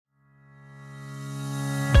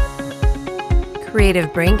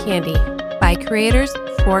Creative Brain Candy by creators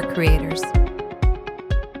for creators.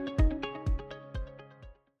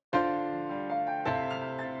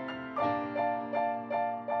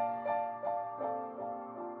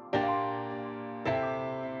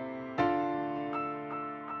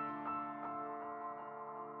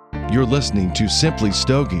 You're listening to Simply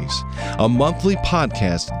Stogies, a monthly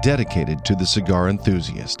podcast dedicated to the cigar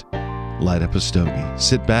enthusiast. Light up a stogie,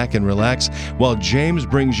 sit back and relax while James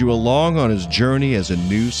brings you along on his journey as a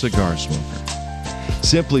new cigar smoker.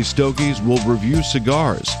 Simply Stogies will review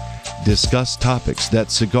cigars, discuss topics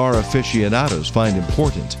that cigar aficionados find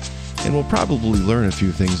important, and will probably learn a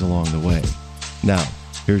few things along the way. Now,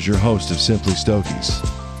 here's your host of Simply Stogies,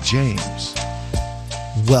 James.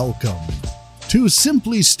 Welcome to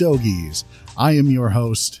Simply Stogies. I am your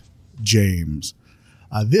host, James.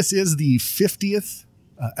 This is the 50th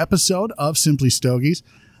episode of Simply Stogies.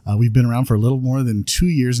 We've been around for a little more than 2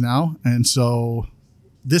 years now, and so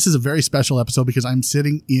this is a very special episode because I'm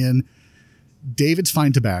sitting in David's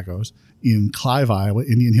Fine Tobaccos in Clive, Iowa,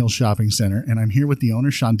 Indian Hills Shopping Center, and I'm here with the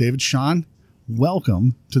owner, Sean David. Sean,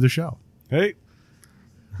 welcome to the show. Hey.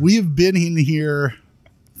 We have been in here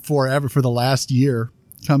forever, for the last year,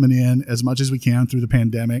 coming in as much as we can through the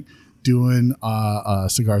pandemic, doing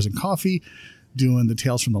cigars and coffee, doing the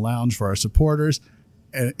Tales from the Lounge for our supporters.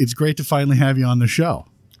 And it's great to finally have you on the show.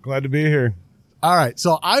 Glad to be here. All right.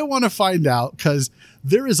 So I want to find out, because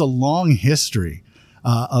there is a long history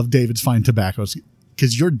of David's Fine Tobaccos,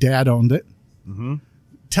 because your dad owned it. Mm-hmm.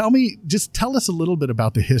 Tell us a little bit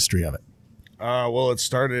about the history of it. Well, it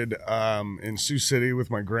started in Sioux City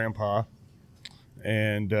with my grandpa,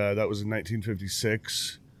 and that was in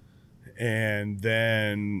 1956. And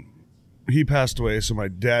then he passed away, so my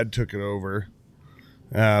dad took it over.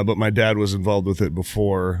 But my dad was involved with it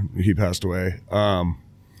before he passed away.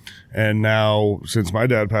 And now, since my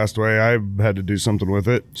dad passed away, I've had to do something with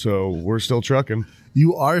it. So we're still trucking.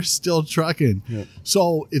 You are still trucking. Yep.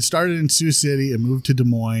 So it started in Sioux City and moved to Des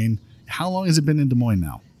Moines. How long has it been in Des Moines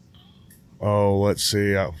now? Oh, let's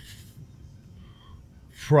see.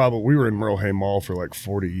 We were in Merle Hay Mall for like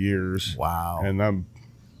 40 years. Wow. And that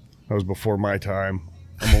was before my time.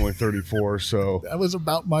 I'm only 34, so that was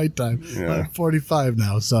about my time. Yeah. I'm 45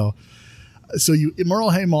 now. So you in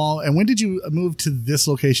Merle Hay Mall, and when did you move to this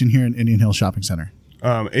location here in Indian Hills Shopping Center?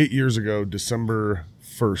 8 years ago, December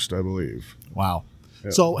 1st, I believe. Wow.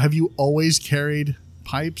 Yep. So have you always carried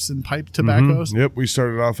pipes and pipe tobaccos? Mm-hmm. Yep, we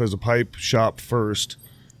started off as a pipe shop first,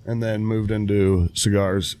 and then moved into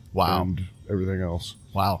cigars. Wow. And everything else.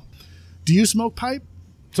 Wow. Do you smoke pipe?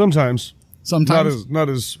 Sometimes. Sometimes. Not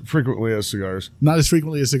as frequently as cigars. Not as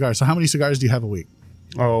frequently as cigars. So how many cigars do you have a week?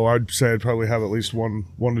 Oh, I'd say I'd probably have at least one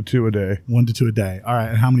to two a day. 1 to 2 a day. All right.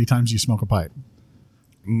 And how many times do you smoke a pipe?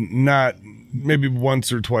 Not maybe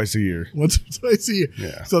once or twice a year. Once or twice a year.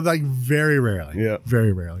 Yeah. So like very rarely. Yeah.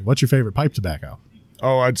 Very rarely. What's your favorite pipe tobacco?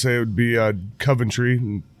 Oh, I'd say it would be Coventry.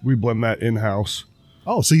 And we blend that in-house.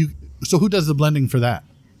 Oh, so who does the blending for that?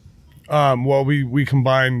 Well, we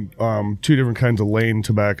combine two different kinds of lane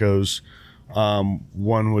tobaccos.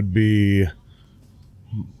 One would be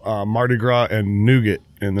Mardi Gras and Nougat,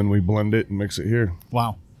 and then we blend it and mix it here.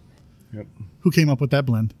 Wow. Yep. Who came up with that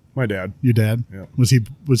blend? My dad. Your dad? Yeah. Was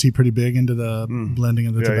he pretty big into the blending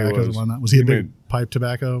of the Yeah, he tobaccos was. and whatnot? Was he a He big made- pipe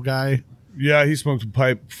tobacco guy? Yeah, he smoked a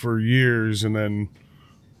pipe for years and then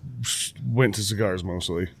went to cigars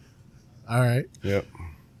mostly. All right. Yep.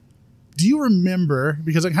 Do you remember,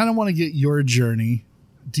 because I kind of want to get your journey,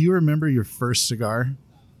 do you remember your first cigar?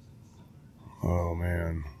 Oh,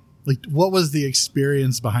 man. Like, what was the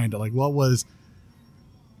experience behind it? Like,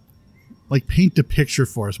 paint the picture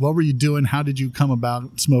for us. What were you doing? How did you come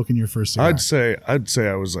about smoking your first cigar? I'd say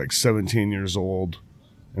I was like 17 years old,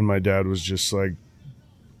 and my dad was just like,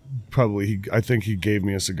 I think he gave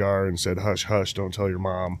me a cigar and said, "Hush, hush, don't tell your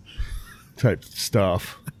mom," type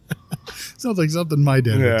stuff. Sounds like something my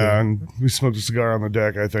dad would do. Yeah, and we smoked a cigar on the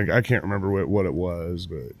deck. I can't remember what it was,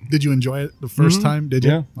 but Did you enjoy it the first time? Did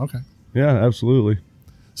you? Yeah. Okay. yeah, absolutely.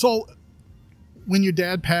 So when your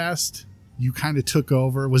dad passed, you kind of took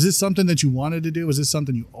over. Was this something that you wanted to do? Was this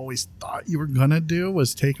something you always thought you were going to do,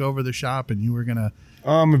 was take over the shop and you were going to?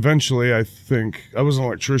 Eventually, I think I was an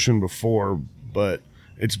electrician before, but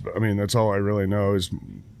that's all I really know is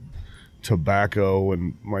tobacco,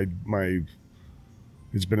 and my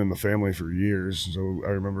it's been in the family for years. So I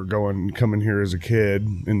remember coming here as a kid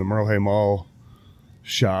in the Merle Hay Mall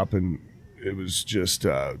shop, and it was just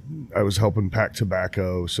I was helping pack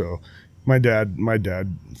tobacco. So my dad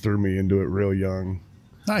threw me into it real young.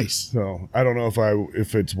 Nice. So I don't know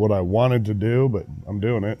if it's what I wanted to do, but I'm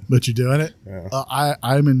doing it. But you're doing it. Yeah.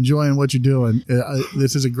 I'm enjoying what you're doing.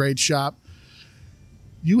 This is a great shop.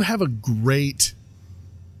 you have a great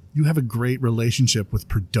relationship with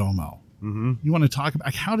Perdomo. Mm-hmm. You want to talk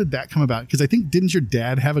about how did that come about? Because I think didn't your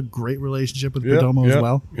dad have a great relationship with Perdomo as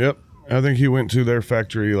well? Yep. I think he went to their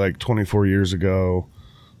factory like 24 years ago.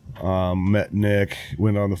 Met Nick,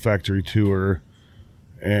 went on the factory tour,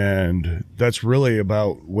 and that's really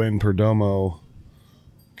about when Perdomo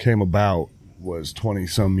came about, was 20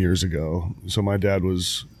 some years ago. So my dad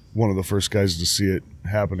was one of the first guys to see it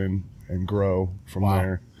happening and grow from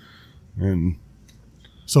there. And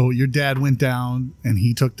so your dad went down and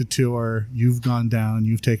he took the tour. You've gone down.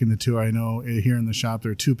 You've taken the tour. I know here in the shop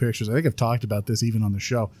there are two pictures. I think I've talked about this even on the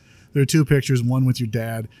show. There are two pictures, one with your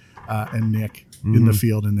dad and Nick in the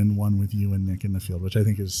field, and then one with you and Nick in the field, which I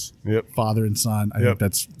think is father and son. I think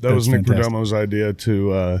that was Nick fantastic. Perdomo's idea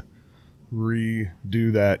to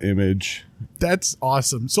redo that image. That's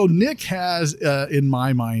awesome. So Nick has, in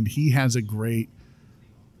my mind, he has a great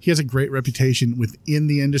reputation within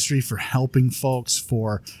the industry for helping folks,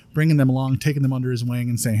 for bringing them along, taking them under his wing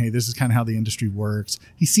and saying, hey, this is kind of how the industry works.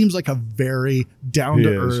 He seems like a very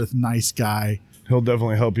down-to-earth, nice guy. He'll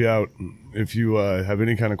definitely help you out if you have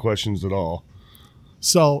any kind of questions at all.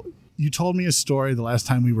 So you told me a story the last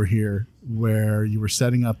time we were here where you were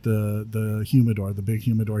setting up the humidor, the big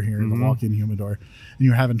humidor here, the walk-in humidor, and you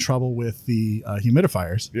were having trouble with the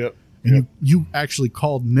humidifiers. Yep. And you actually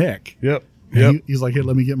called Nick. Yep. And he's like, here,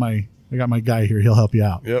 let me get I got my guy here. He'll help you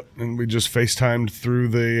out. Yep. And we just FaceTimed through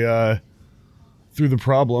the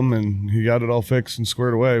problem, and he got it all fixed and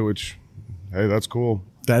squared away, which, hey, that's cool.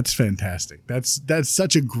 That's fantastic. That's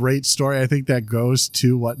such a great story. I think that goes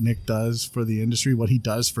to what Nick does for the industry, what he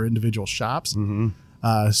does for individual shops.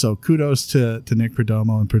 Mm-hmm. So kudos to Nick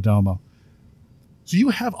Perdomo and Perdomo. So you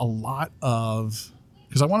have a lot of,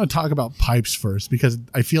 because I want to talk about pipes first, because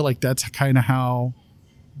I feel like that's kind of how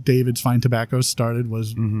David's Fine Tobacco started,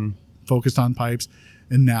 was focused on pipes,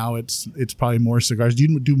 and now it's probably more cigars. Do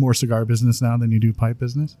you do more cigar business now than you do pipe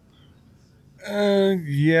business?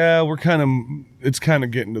 Yeah, it's kind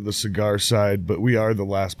of getting to the cigar side, but we are the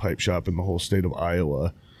last pipe shop in the whole state of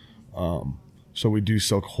Iowa. So we do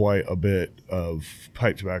sell quite a bit of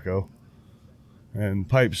pipe tobacco, and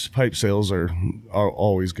pipe sales are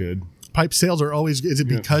always good. Pipe sales are always good. Is it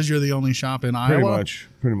because you're the only shop in Iowa?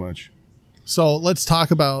 Pretty much. So let's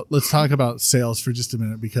talk about sales for just a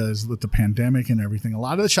minute, because with the pandemic and everything, a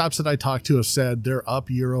lot of the shops that I talked to have said they're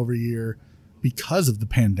up year over year because of the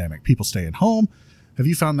pandemic. People stay at home. Have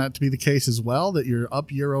you found that to be the case as well, that you're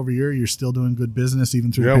up year over year, you're still doing good business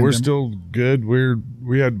even through the pandemic? Yeah, we're still good.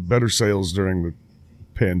 We had better sales during the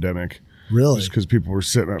pandemic. Really? Just because people were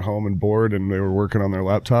sitting at home and bored, and they were working on their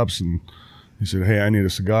laptops, and they said, hey, I need a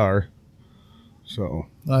cigar. So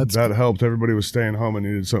that helped. Everybody was staying home and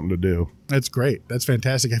needed something to do. That's great. That's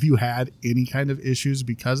fantastic. Have you had any kind of issues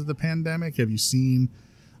because of the pandemic? Have you seen,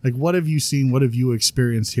 what have you seen? What have you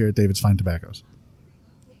experienced here at David's Fine Tobaccos?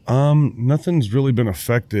 Nothing's really been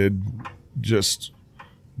affected. Just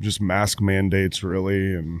mask mandates,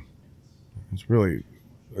 really, and that's really it.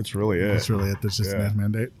 That's really it. That's just a mask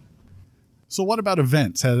mandate. So what about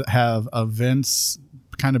events? Have events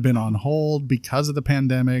kind of been on hold because of the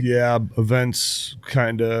pandemic? Yeah, events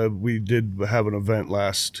we did have an event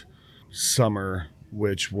last summer,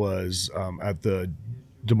 which was at the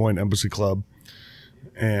Des Moines Embassy Club,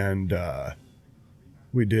 and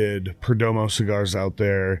we did Perdomo cigars out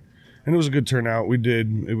there, and it was a good turnout. We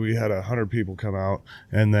had 100 people come out,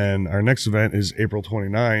 and then our next event is April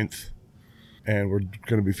 29th, and we're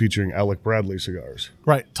going to be featuring Alec Bradley cigars.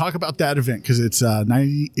 Right. Talk about that event, because it's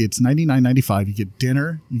 $99.95. You get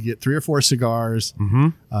dinner, you get 3 or 4 cigars.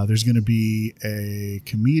 Mm-hmm. There's going to be a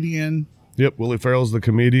comedian. Yep, Willie Farrell's the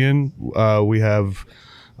comedian. We have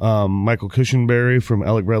Michael Cushenberry from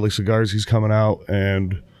Alec Bradley Cigars. He's coming out,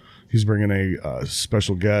 and he's bringing a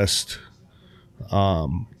special guest,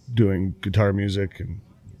 doing guitar music and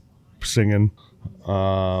singing.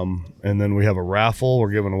 And then we have a raffle.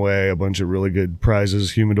 We're giving away a bunch of really good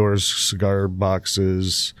prizes: humidors, cigar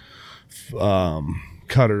boxes,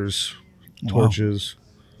 cutters, torches.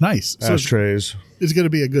 Nice. Ashtrays. So it's going to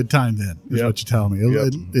be a good time then, is what you're telling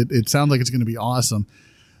me. It sounds like it's going to be awesome.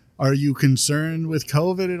 Are you concerned with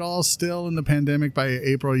COVID at all still in the pandemic? By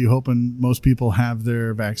April, are you hoping most people have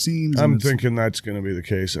their vaccines? I'm thinking that's going to be the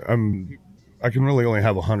case. I can really only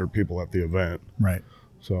have 100 people at the event. Right.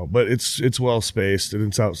 So, but it's well spaced and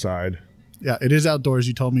it's outside. Yeah, it is outdoors.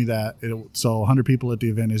 You told me that. So 100 people at the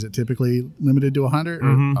event. Is it typically limited to 100?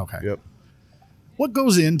 Mm-hmm. Okay. Yep. What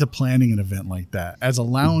goes into planning an event like that? As a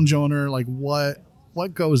lounge owner,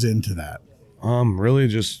 what goes into that? Really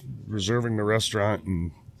just reserving the restaurant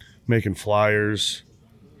and making flyers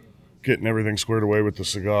getting everything squared away with the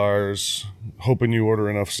cigars, hoping you order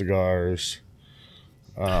enough cigars.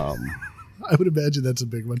 I would imagine that's a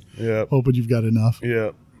big one. Yeah. Hoping you've got enough.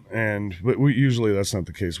 Yeah. But we usually that's not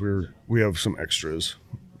the case. We have some extras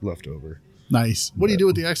left over. Nice. What do you do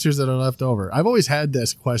with the extras that are left over? I've always had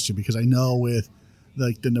this question because I know with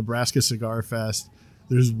like the Nebraska Cigar Fest,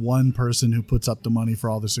 there's one person who puts up the money for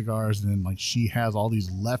all the cigars, and then like she has all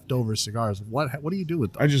these leftover cigars. What do you do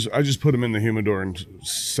with them? I just put them in the humidor and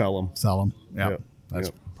sell them. Sell them. Yeah, Yep. that's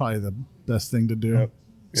Yep. probably the best thing to do. Yep.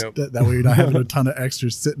 Yep. That way you're not having a ton of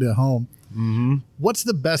extras sitting at home. Mm-hmm. What's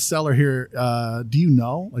the best seller here? Do you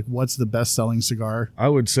know? Like, what's the best selling cigar? I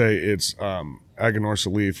would say it's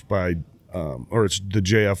Aganorsa Leaf by, or it's the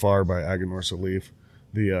JFR by Aganorsa Leaf,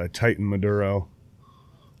 the Titan Maduro.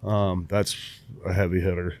 That's a heavy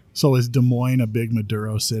hitter. So is Des Moines a big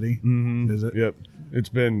Maduro city? Mm-hmm. Is it? Yep. It's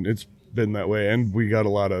been that way, and we got a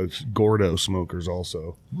lot of Gordo smokers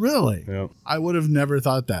also. Really? Yep. I would have never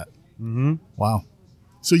thought that. Mm-hmm. Wow.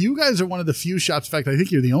 So you guys are one of the few shops. In fact, I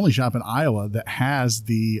think you're the only shop in Iowa that has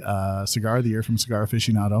the Cigar of the Year from Cigar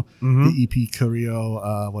Aficionado, the EP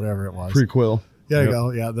Carrillo, whatever it was. Prequel. There you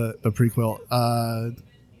go. Yeah, the prequel.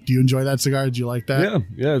 Do you enjoy that cigar? Did you like that?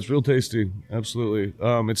 Yeah, it's real tasty. Absolutely.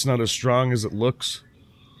 It's not as strong as it looks.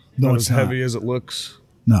 No, not it's as heavy as it looks.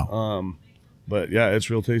 No. But yeah,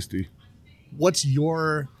 it's real tasty. What's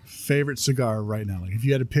your favorite cigar right now? Like if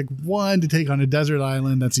you had to pick one to take on a desert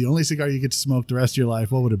island, that's the only cigar you get to smoke the rest of your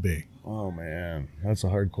life, what would it be? Oh man, that's a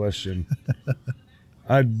hard question.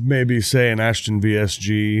 I'd maybe say an Ashton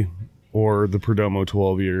VSG or the Perdomo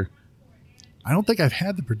 12-year. I don't think I've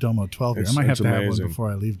had the Perdomo 12 year. I might have to have one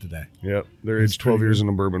before I leave today. Yep, they're aged 12 years in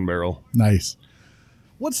a bourbon barrel. Nice.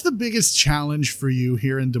 What's the biggest challenge for you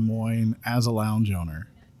here in Des Moines as a lounge owner?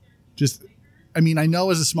 I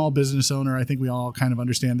know as a small business owner, I think we all kind of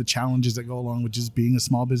understand the challenges that go along with just being a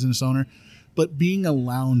small business owner. But being a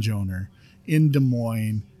lounge owner in Des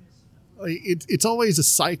Moines, it's always a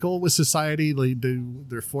cycle with society. Like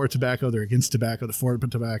they're for tobacco, they're against tobacco, they're for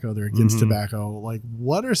tobacco, they're against tobacco. Like,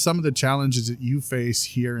 what are some of the challenges that you face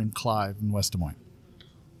here in Clive in West Des Moines?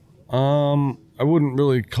 I wouldn't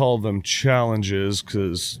really call them challenges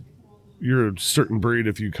because you're a certain breed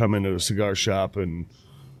if you come into a cigar shop and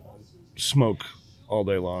smoke all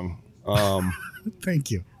day long.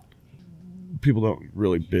 Thank you. People don't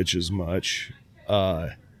really bitch as much.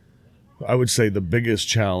 I would say the biggest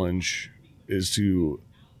challenge is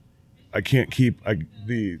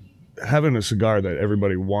having a cigar that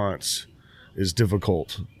everybody wants is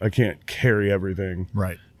difficult. I can't carry everything.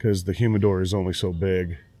 Right. Because the humidor is only so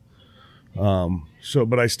big.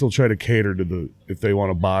 But I still try to cater to if they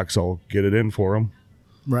want a box, I'll get it in for them.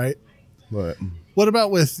 Right. But what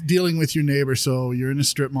about with dealing with your neighbor? So you're in a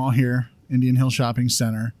strip mall here, Indian Hill Shopping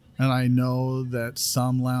Center, and I know that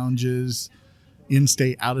some lounges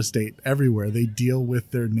in-state, out-of-state, everywhere, they deal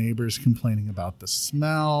with their neighbors complaining about the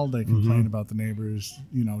smell. They complain about the neighbors,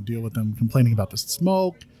 deal with them complaining about the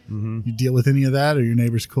smoke. You deal with any of that, or your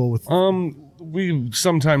neighbors cool with? We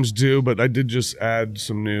sometimes do, but I did just add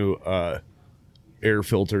some new air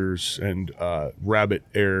filters and rabbit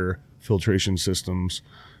air filtration systems,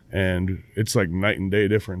 and it's like night and day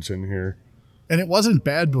difference in here. And it wasn't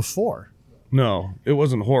bad before. No, it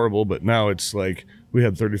wasn't horrible, but now it's like we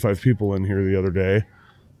had 35 people in here the other day,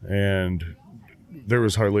 and there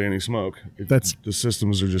was hardly any smoke. The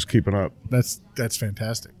systems are just keeping up. That's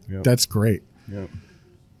fantastic. Yep. That's great. Yeah.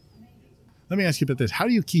 Let me ask you about this. How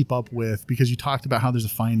do you keep up with, because you talked about how there's a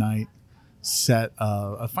finite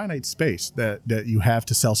space that you have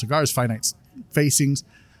to sell cigars, finite facings.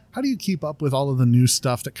 How do you keep up with all of the new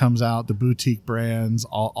stuff that comes out, the boutique brands,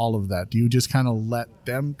 all of that? Do you just kind of let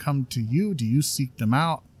them come to you? Do you seek them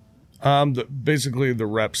out? Basically, the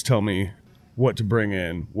reps tell me what to bring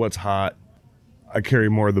in, what's hot. I carry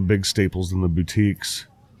more of the big staples than the boutiques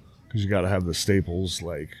because you got to have the staples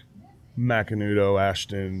like Macanudo,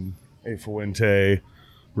 Ashton, A Fuente,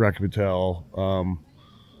 Racapitel.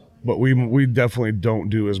 But we definitely don't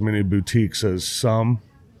do as many boutiques as some.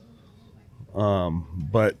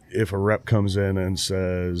 But if a rep comes in and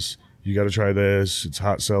says, you got to try this, it's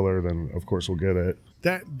hot seller, then of course we'll get it.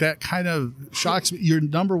 That kind of shocks me. Your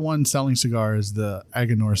number one selling cigar is the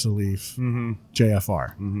Aganorsa Leaf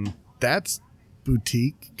JFR. Mm-hmm. That's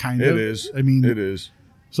boutique, kind of. It is. It is.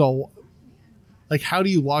 So, like, how do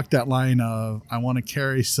you walk that line of, I want to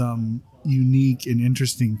carry some unique and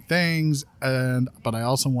interesting things, but I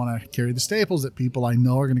also want to carry the staples that people I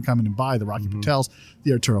know are going to come in and buy, the Rocky Patels,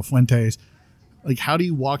 the Arturo Fuentes. Like, how do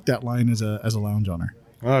you walk that line as a lounge owner?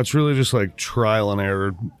 It's really just like trial and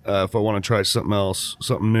error. If I want to try something else,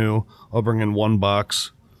 something new, I'll bring in one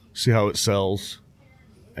box, see how it sells,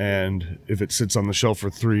 And if it sits on the shelf for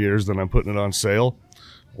 3 years, then I'm putting it on sale.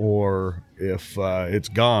 Or if it's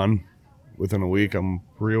gone within a week, I'm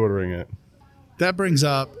reordering it. That brings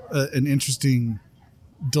up an interesting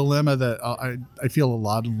dilemma that I feel a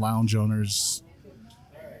lot of lounge owners,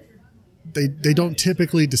 they don't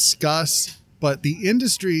typically discuss, but the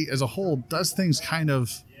industry as a whole does things kind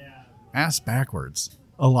of ass backwards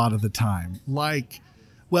a lot of the time. Like,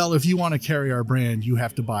 well, if you want to carry our brand, you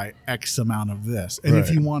have to buy X amount of this. And if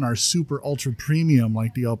you want our super ultra premium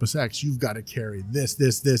like the Opus X, you've got to carry this,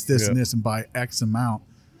 and this and buy X amount.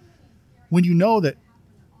 When you know that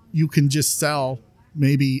you can just sell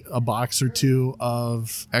maybe a box or two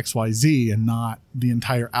of XYZ and not the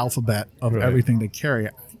entire alphabet of everything they carry.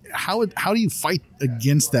 How do you fight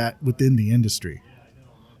against that within the industry?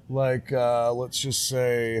 Like, let's just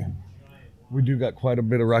say we do got quite a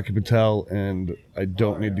bit of Rocky Patel, and I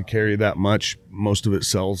don't need to carry that much. Most of it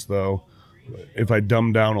sells, though. If I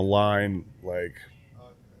dumb down a line, like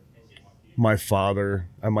my father,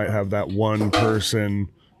 I might have that one person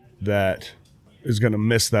that is going to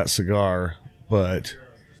miss that cigar, but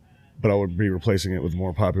I would be replacing it with a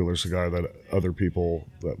more popular cigar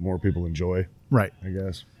that more people enjoy. Right. I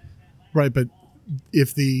guess. Right, but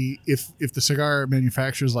if the cigar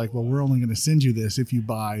manufacturer's like, well, we're only going to send you this if you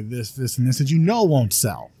buy this, and this, that you know won't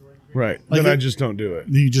sell. Right. Like then I just don't do it.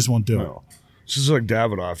 You just won't do it. It's just like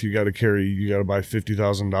Davidoff. You got to buy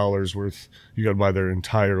 $50,000 worth. You got to buy their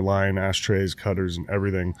entire line, ashtrays, cutters, and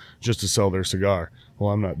everything just to sell their cigar. Well,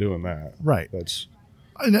 I'm not doing that. Right. That's.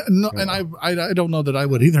 And I don't know that I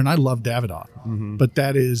would either, and I love Davidoff. Mm-hmm. But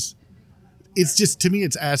it's just, to me,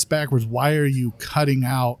 it's ass backwards. Why are you cutting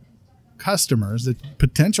out customers, the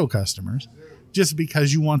potential customers, just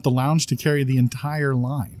because you want the lounge to carry the entire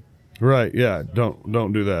line? Right. Yeah.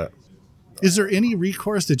 Don't do that. Is there any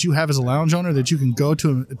recourse that you have as a lounge owner that you can go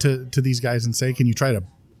to these guys and say, can you try to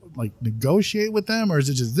like negotiate with them, or is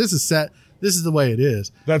it just this is set, this is the way it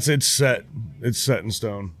is? It's set in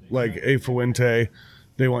stone. Like A Fuente,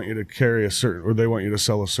 they want you to carry they want you to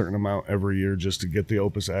sell a certain amount every year just to get the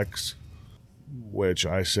Opus X. Which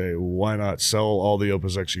I say, why not sell all the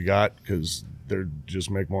Opus X you got? Because they're just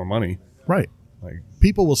make more money. Right. Like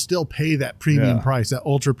people will still pay that premium price, that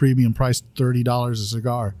ultra premium price, $30 a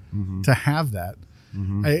cigar, to have that.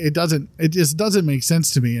 Mm-hmm. It just doesn't make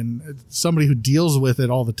sense to me. And somebody who deals with it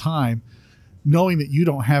all the time, knowing that you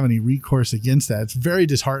don't have any recourse against that, it's very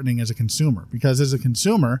disheartening as a consumer. Because as a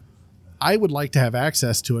consumer, I would like to have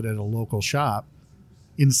access to it at a local shop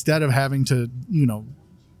instead of having to,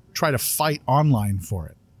 try to fight online for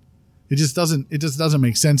it. It just doesn't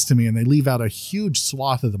make sense to me, and they leave out a huge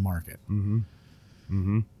swath of the market. Mm-hmm.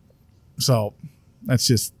 Mm-hmm. So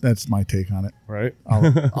that's my take on it. Right.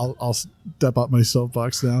 I'll step up my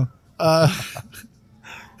soapbox now.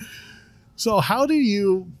 So how do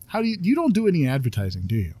you don't do any advertising,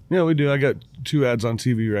 do you? Yeah, we do. I got 2 ads on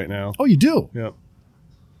TV right now. Oh, you do? Yep.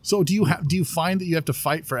 So do you find that you have to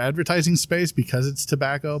fight for advertising space because it's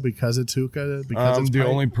tobacco, because it's hookah, because it's the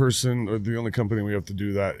only person or the only company we have to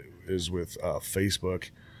do that is with Facebook,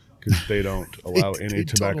 because they don't allow any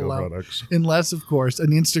tobacco products. Unless, of course,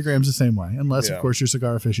 and Instagram's the same way, unless, of course, you're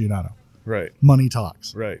Cigar Aficionado. Right. Money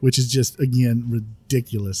talks. Right. Which is just, again,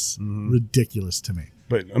 ridiculous to me.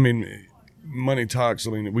 But, I mean, money talks,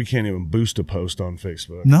 we can't even boost a post on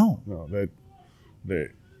Facebook. No.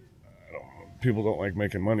 People don't like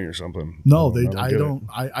making money or something. No,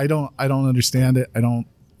 I don't understand it. I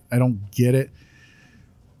don't get it.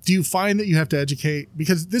 Do you find that you have to educate?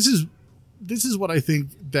 Because this is what I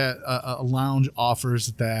think that a lounge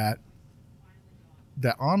offers that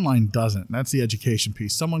online doesn't. And that's the education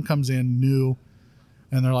piece. Someone comes in new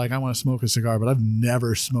and they're like, I want to smoke a cigar, but I've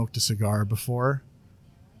never smoked a cigar before.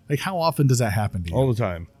 Like, how often does that happen to you? All the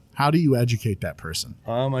time. How do you educate that person?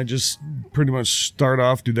 I just pretty much start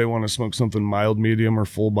off, do they want to smoke something mild, medium, or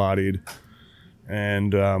full-bodied?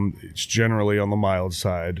 And it's generally on the mild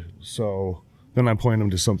side. So then I point them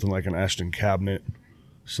to something like an Ashton Cabinet,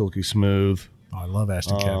 silky smooth. Oh, I love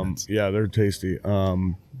Ashton Cabinets. Yeah, they're tasty.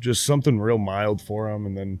 Just something real mild for them,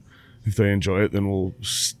 and then if they enjoy it, then we'll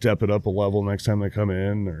step it up a level next time they come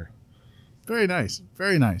in. Or very nice,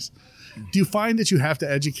 very nice. Do you find that you have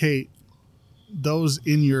to educate those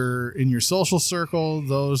in your social circle,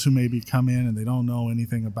 those who maybe come in and they don't know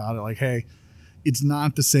anything about it, like, hey, it's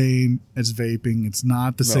not the same as vaping, it's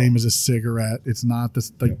not the same as a cigarette, it's not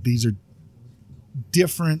this, like, these are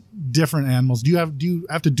different animals. Do you have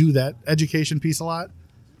to do that education piece a lot?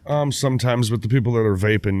 Sometimes, but the people that are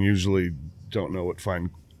vaping usually don't know what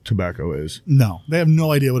fine tobacco is. No, they have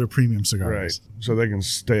no idea what a premium cigar is. So they can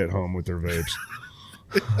stay at home with their vapes.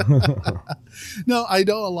 No, I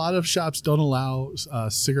know a lot of shops don't allow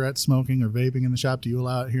cigarette smoking or vaping in the shop. Do you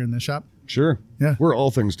allow it here in this shop? Sure. Yeah. We're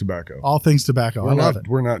all things tobacco. All things tobacco. I love it.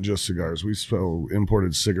 We're not just cigars. We sell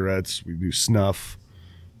imported cigarettes. We do snuff,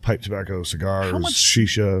 pipe tobacco, cigars,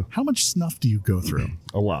 shisha. How much snuff do you go through?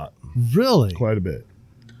 A lot. Really? Quite a bit.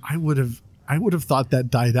 I would have thought that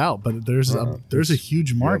died out, but there's a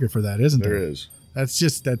huge market for that, isn't there? There is.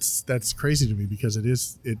 That's crazy to me because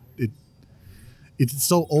it's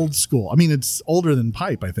so old school. I mean, it's older than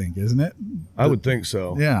pipe, I think, isn't it? I would think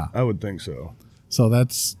so. Yeah. I would think so. So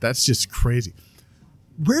that's just crazy.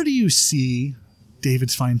 Where do you see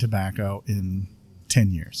David's Fine Tobacco in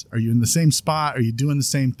 10 years? Are you in the same spot? Are you doing the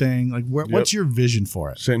same thing? Like, what's your vision for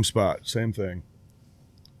it? Same spot, same thing.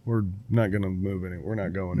 We're not going to move anywhere. We're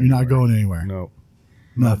not going anywhere. You're not going anywhere? No.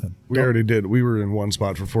 Nothing. We already did. We were in one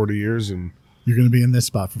spot for 40 years, and you're going to be in this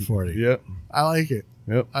spot for 40. Yep. I like it.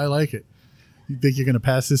 Yep. I like it. You think you're going to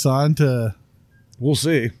pass this on to... We'll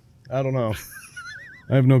see. I don't know.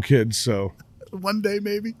 I have no kids, so... One day,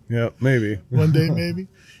 maybe? Yeah, maybe. One day, maybe.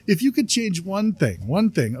 If you could change one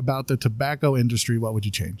thing about the tobacco industry, what would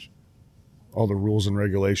you change? All the rules and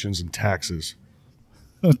regulations and taxes.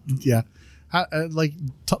 Yeah.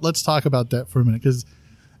 Let's talk about that for a minute, because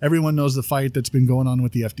everyone knows the fight that's been going on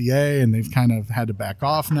with the FDA, and they've kind of had to back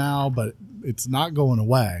off now, but it's not going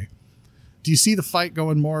away. Do you see the fight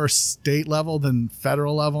going more state level than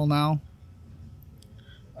federal level now?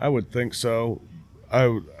 I would think so.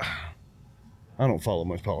 I don't follow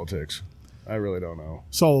much politics. I really don't know.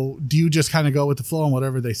 So do you just kind of go with the flow and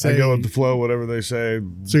whatever they say? I go with the flow, whatever they say.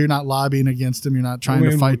 So you're not lobbying against them. You're not trying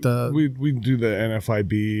to fight the. We do the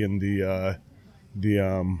NFIB and the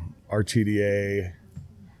RTDA,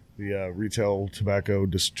 the Retail Tobacco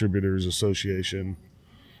Distributors Association,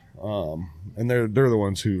 and they're the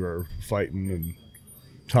ones who are fighting and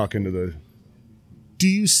talking to the. Do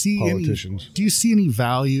you see politicians. Do you see any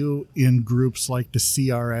value in groups like the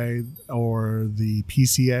CRA or the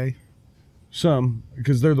PCA? Some,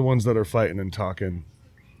 because they're the ones that are fighting and talking.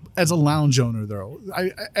 As a lounge owner, though,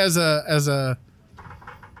 as a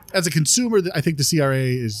consumer, I think the CRA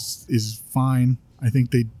is fine. I think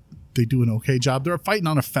they do an okay job. They're fighting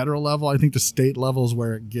on a federal level. I think the state level is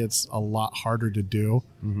where it gets a lot harder to do.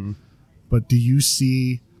 Mm-hmm. But do you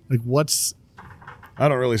see what's? I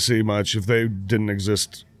don't really see much. If they didn't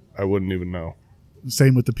exist, I wouldn't even know.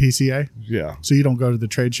 Same with the PCA? Yeah. So you don't go to the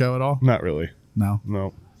trade show at all? Not really. No?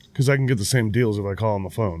 No. Because I can get the same deals if I call on the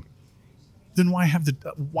phone. Then why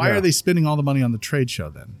are they spending all the money on the trade show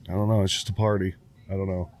then? I don't know. It's just a party. I don't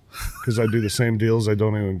know. Because I do the same deals. I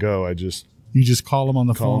don't even go. You just call them on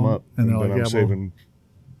the phone. Call them up. And they're like, I'm saving.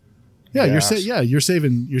 Yeah, gas, you're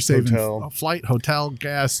saving hotel. Flight, hotel,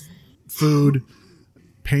 gas, food,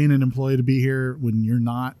 paying an employee to be here when you're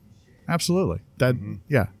not. Absolutely. That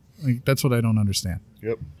yeah. That's what I don't understand.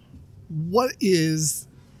 Yep.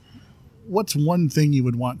 What's one thing you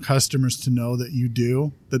would want customers to know that you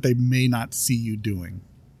do that they may not see you doing?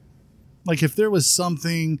 Like if there was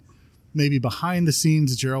something maybe behind the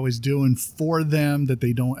scenes that you're always doing for them that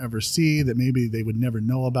they don't ever see, that maybe they would never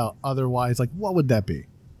know about otherwise, like what would that be?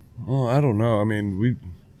 Oh, I don't know. I mean,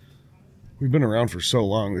 we've been around for so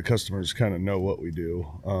long, the customers kind of know what we do.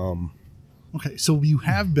 Okay, so you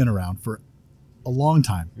have been around for a long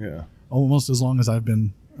time. Yeah. Almost as long as I've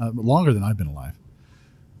been, longer than I've been alive.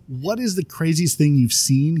 What is the craziest thing you've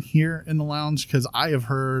seen here in the lounge? Because I have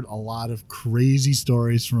heard a lot of crazy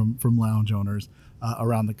stories from lounge owners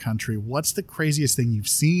around the country. What's the craziest thing you've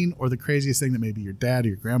seen, or the craziest thing that maybe your dad or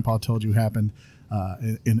your grandpa told you happened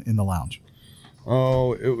in the lounge?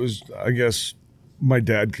 Oh, it was, I guess, my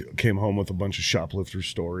dad came home with a bunch of shoplifter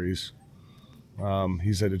stories.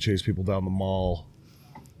 He's had to chase people down the mall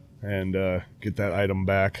and get that item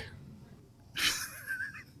back.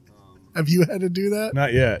 Have you had to do that?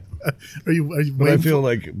 Not yet. Are you but I feel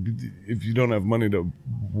like if you don't have money to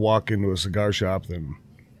walk into a cigar shop, then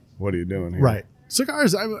what are you doing here? Right.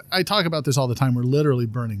 Cigars, I talk about this all the time. We're literally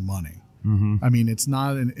burning money. Mm-hmm. I mean, it's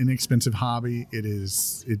not an inexpensive hobby.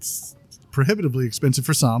 It's prohibitively expensive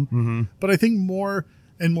for some. But I think more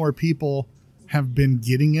and more people have been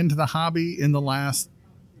getting into the hobby in the last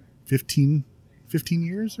 15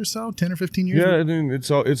 years or so, 10 or 15 years. Yeah, I mean,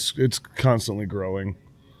 it's constantly growing.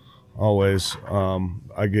 Always.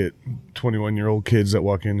 I get 21-year-old kids that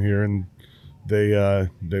walk in here and they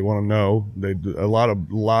want to know. A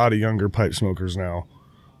lot of younger pipe smokers now.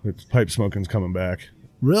 Pipe smoking's coming back.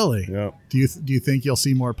 Really? Yeah. Do you think you'll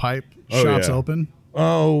see more pipe shops open?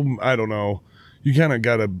 Oh, I don't know. You kind of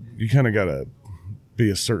gotta be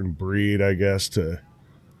a certain breed, I guess.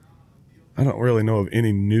 I don't really know of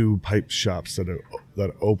any new pipe shops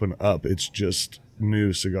that open up. It's just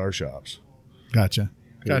new cigar shops. Gotcha.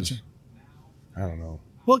 'Cause, I don't know.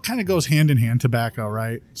 Well, it kind of goes hand in hand, tobacco,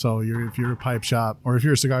 right? So if you're a pipe shop, or if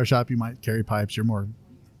you're a cigar shop, you might carry pipes. You're more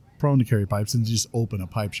prone to carry pipes than just open a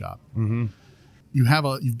pipe shop. Mm-hmm.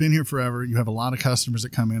 You've been here forever. You have a lot of customers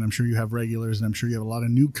that come in. I'm sure you have regulars, and I'm sure you have a lot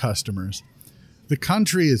of new customers. The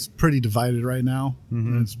country is pretty divided right now.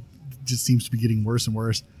 Mm-hmm. It just seems to be getting worse and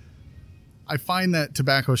worse. I find that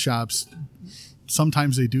tobacco shops,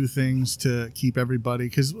 sometimes they do things to keep everybody,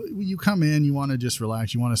 because you come in, you want to just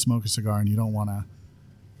relax, you want to smoke a cigar, and you don't want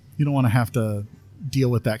to have to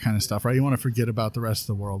deal with that kind of stuff, right? You want to forget about the rest of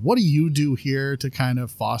the world. What do you do here to kind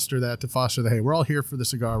of foster that, hey, we're all here for the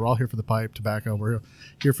cigar, we're all here for the pipe, tobacco, we're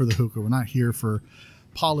here for the hookah, we're not here for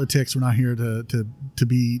politics, we're not here to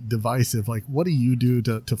be divisive. Like, what do you do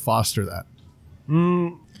to foster that?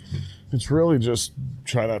 It's really just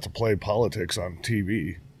try not to play politics on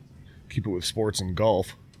TV. Keep it with sports and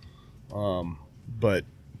golf. But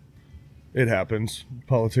it happens.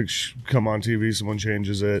 Politics come on TV, someone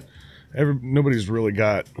changes it. Nobody's really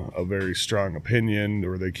got a very strong opinion,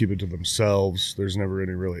 or they keep it to themselves. There's never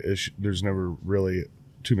any really issue. There's never really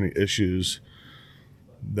too many issues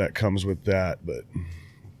that comes with that. But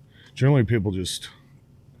generally, people just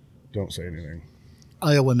don't say anything.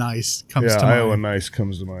 Iowa Nice comes to mind. Iowa Nice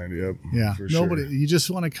comes to mind. Yep. Yeah. For Nobody. sure. You just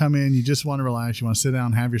want to come in. You just want to relax. You want to sit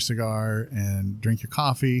down, have your cigar, and drink your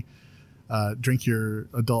coffee. Drink your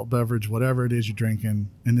adult beverage, whatever it is you're drinking,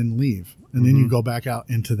 and then leave. And then you go back out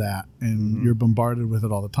into that, and you're bombarded with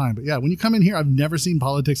it all the time. But yeah, when you come in here, I've never seen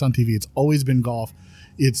politics on TV. It's always been golf.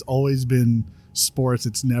 It's always been sports.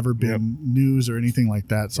 It's never been news or anything like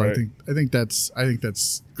that. So Right. I think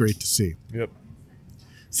that's great to see. Yep.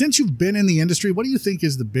 Since you've been in the industry, what do you think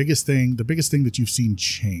is the biggest thing that you've seen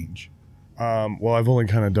change? Well, I've only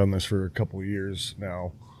kind of done this for a couple of years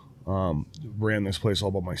now. Ran this place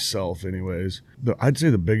all by myself anyways. I'd say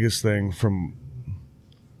the biggest thing from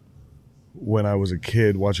when I was a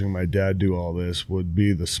kid watching my dad do all this would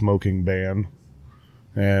be the smoking ban.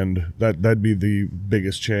 And that'd be the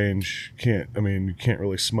biggest change. You can't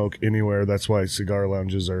really smoke anywhere. That's why cigar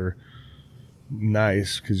lounges are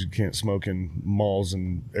nice, because you can't smoke in malls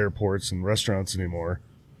and airports and restaurants anymore.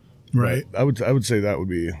 Right. But I would say that would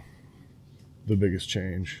be the biggest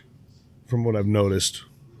change from what I've noticed.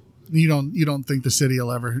 You don't think the city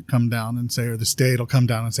will ever come down and say, or the state will come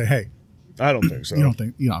down and say, hey, I don't think so. you don't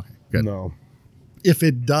think, okay, good. No. If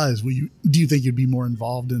it does, do you think you'd be more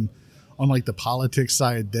involved on like the politics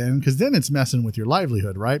side then? Because then it's messing with your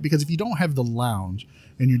livelihood, right? Because if you don't have the lounge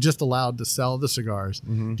and you're just allowed to sell the cigars,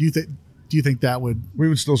 do you think that would? We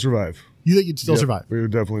would still survive. You think you'd still Yep, survive? We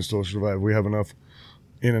would definitely still survive. We have enough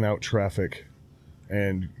in and out traffic,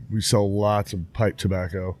 and we sell lots of pipe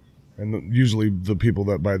tobacco. And usually the people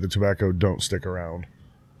that buy the tobacco don't stick around.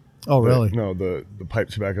 Oh, really? No, the pipe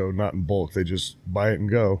tobacco, not in bulk. They just buy it and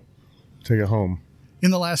go, take it home. In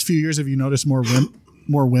the last few years, have you noticed more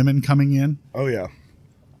women coming in? Oh, yeah.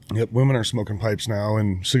 Yep, women are smoking pipes now,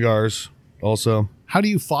 and cigars also. How do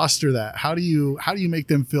you foster that? How do you make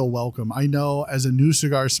them feel welcome? I know as a new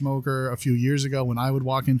cigar smoker a few years ago, when I would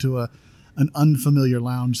walk into an unfamiliar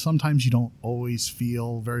lounge, sometimes you don't always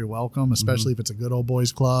feel very welcome, especially if it's a good old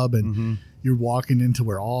boys club and you're walking into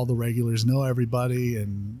where all the regulars know everybody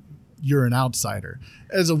and you're an outsider.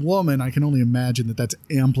 As a woman, I can only imagine that that's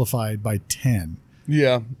amplified by 10.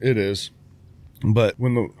 Yeah, it is. But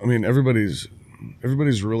everybody's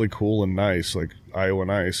really cool and nice, like Iowa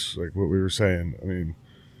Nice, like what we were saying. I mean,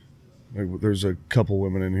 like, there's a couple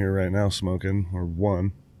women in here right now smoking, or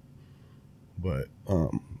one, but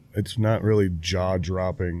it's not really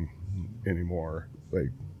jaw-dropping anymore. Like,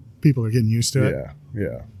 People are getting used to it.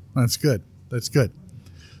 Yeah. That's good.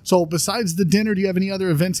 So besides the dinner, do you have any other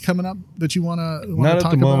events coming up that you want to talk about? Not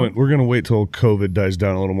at the moment. We're going to wait till COVID dies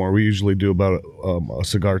down a little more. We usually do about a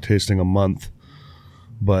cigar tasting a month,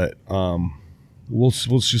 but we'll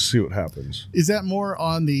just see what happens. Is that more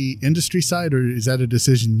on the industry side, or is that a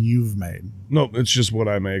decision you've made? No, it's just what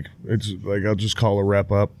I make. It's like I'll just call a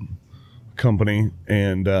rep up company,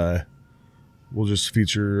 and we'll just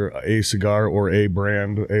feature a cigar or a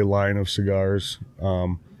brand, a line of cigars,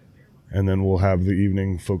 and then we'll have the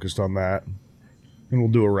evening focused on that, and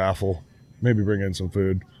we'll do a raffle, maybe bring in some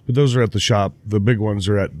food. But those are at the shop. The big ones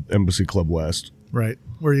are at Embassy Club West. Right,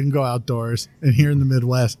 where you can go outdoors. And here in the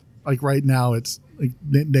Midwest, like right now, it's like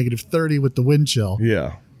negative 30 with the wind chill.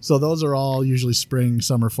 Yeah. So those are all usually spring,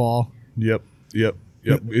 summer, fall. Yep.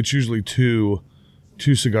 It's usually two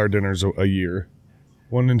cigar dinners a year,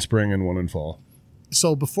 one in spring and one in fall.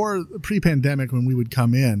 So before pre-pandemic, when we would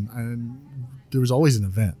come in, and there was always an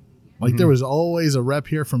event. Like there was always a rep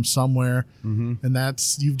here from somewhere, Mm-hmm.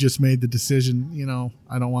 and you've just made the decision.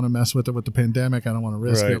 I don't want to mess with it with the pandemic. I don't want to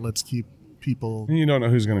risk Right. it. Let's keep people. And you don't know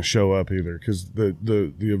who's going to show up either, because the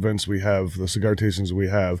events we have, the cigar tastings we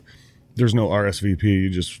have, there's no RSVP. You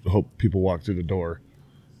just hope people walk through the door.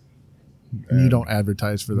 And you don't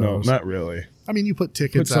advertise for No, those. not really. I mean, you put Put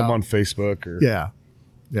tickets something out. on Facebook or Yeah.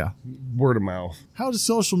 word of mouth. How does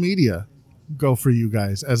social media go for you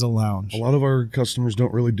guys as a lounge? A lot of our customers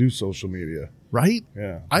don't really do social media. Right?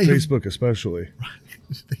 Yeah, I- Facebook especially.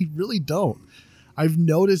 They really don't. I've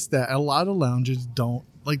noticed that a lot of lounges don't,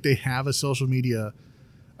 like, they have a social media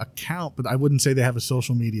account, but I wouldn't say they have a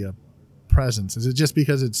social media presence. Is it just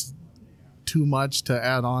because it's too much to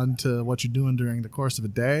add on to what you're doing during the course of a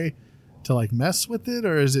day to like mess with it,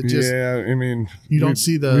 or is it just Yeah, I mean, you don't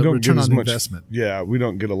see the we don't return get as on much- investment? Yeah, we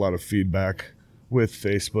don't get a lot of feedback with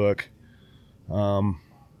Facebook.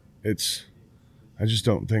 I just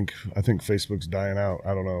don't think. I think Facebook's dying out.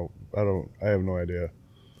 I don't know. I have no idea.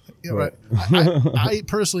 Yeah, right. I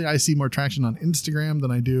personally, I see more traction on Instagram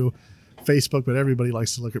than I do Facebook, but everybody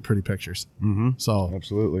likes to look at pretty pictures. Mm-hmm. So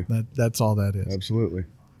Absolutely. that's all that is. Absolutely.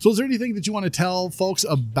 So is there anything that you want to tell folks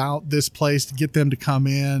about this place to get them to come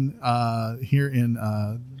in here in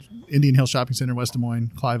Indian Hill Shopping Center, West Des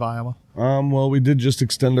Moines, Clive, Iowa? Well, we did just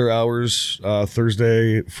extend our hours.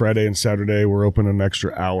 Thursday, Friday, and Saturday, we're open an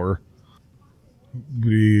extra hour.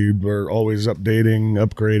 We were always updating,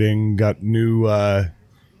 upgrading, got new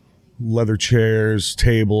leather chairs,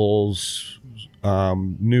 tables,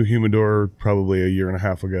 new humidor probably a year and a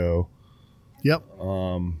half ago, Yep.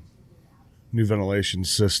 new ventilation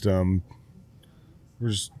system. We're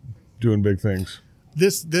just doing big things.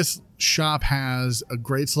 This shop has a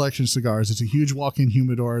great selection of cigars. It's a huge walk-in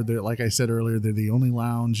humidor. They're, like I said earlier, they're the only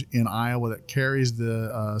lounge in Iowa that carries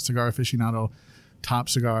the Cigar Aficionado top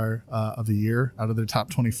cigar of the year out of their top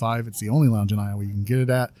 25. It's the only lounge in Iowa you can get it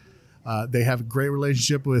at. They have a great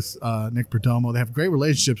relationship with Nick Perdomo. They have great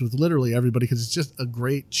relationships with literally everybody because it's just a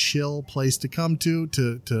great chill place to come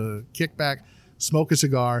to kick back, smoke a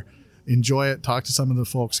cigar, enjoy it, talk to some of the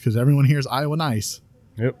folks because everyone here is Iowa nice.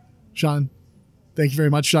 Yep. Sean, thank you very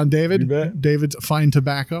much, Sean David. You bet. David's Fine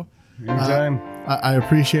Tobacco. Anytime. I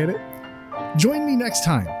appreciate it. Join me next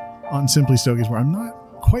time on Simply Stogies, where I'm not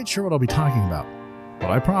quite sure what I'll be talking about, but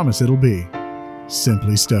I promise it'll be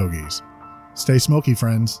Simply Stogies. Stay smoky,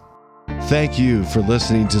 friends. Thank you for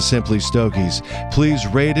listening to Simply Stogies. Please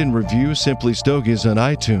rate and review Simply Stogies on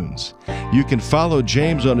iTunes. You can follow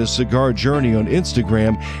James on his cigar journey on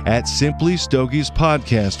Instagram at Simply Stogies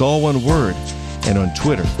Podcast, all one word, and on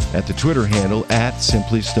Twitter at the Twitter handle at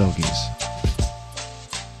Simply Stogies.